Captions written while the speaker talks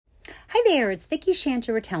Hi there, it's Vicki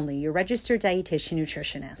Shantaratelli, your registered dietitian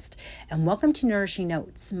nutritionist, and welcome to Nourishing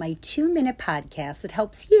Notes, my 2-minute podcast that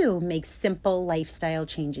helps you make simple lifestyle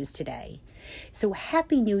changes today. So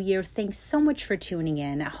happy New Year. Thanks so much for tuning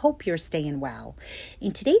in. I hope you're staying well.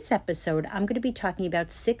 In today's episode, I'm going to be talking about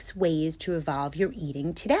 6 ways to evolve your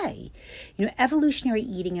eating today. Evolutionary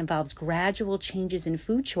eating involves gradual changes in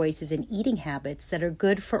food choices and eating habits that are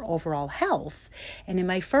good for overall health. And in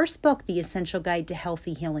my first book, The Essential Guide to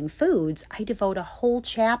Healthy Healing Foods, I devote a whole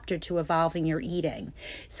chapter to evolving your eating.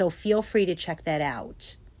 So feel free to check that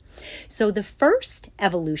out. So the first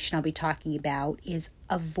evolution I'll be talking about is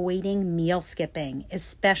avoiding meal skipping,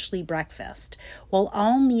 especially breakfast. While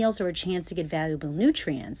all meals are a chance to get valuable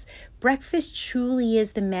nutrients, breakfast truly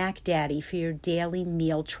is the Mac Daddy for your daily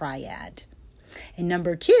meal triad. And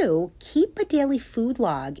number 2, keep a daily food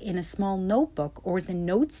log in a small notebook or the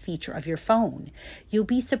notes feature of your phone. You'll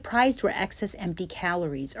be surprised where excess empty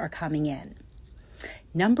calories are coming in.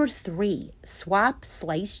 Number 3, swap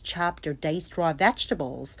sliced, chopped, or diced raw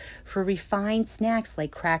vegetables for refined snacks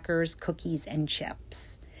like crackers, cookies, and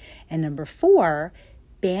chips. And number 4,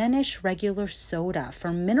 banish regular soda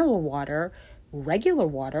for mineral water, regular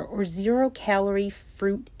water, or 0-calorie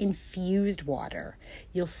fruit-infused water.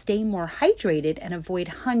 You'll stay more hydrated and avoid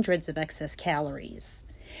hundreds of excess calories.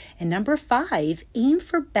 And number 5, aim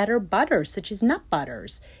for better butters such as nut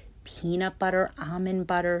butters. Peanut butter, almond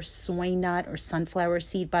butter, soy nut, or sunflower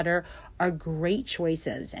seed butter are great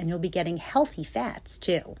choices, and you'll be getting healthy fats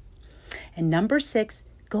too. And number 6,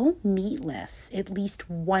 go meatless at least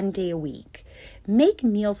 1 day a week. Make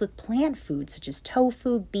meals with plant foods such as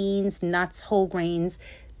tofu, beans, nuts, whole grains,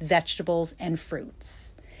 vegetables, and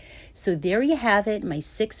fruits. So there you have it, my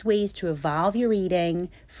 6 ways to evolve your eating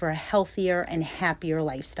for a healthier and happier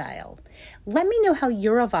lifestyle. Let me know how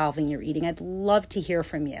you're evolving your eating. I'd love to hear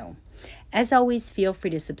from you. As always, feel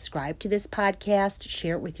free to subscribe to this podcast,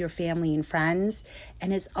 share it with your family and friends,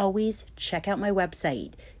 and as always, check out my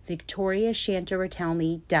website,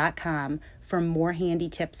 victoriashantaratelli.com, for more handy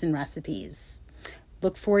tips and recipes.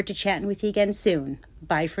 Look forward to chatting with you again soon.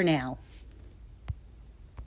 Bye for now.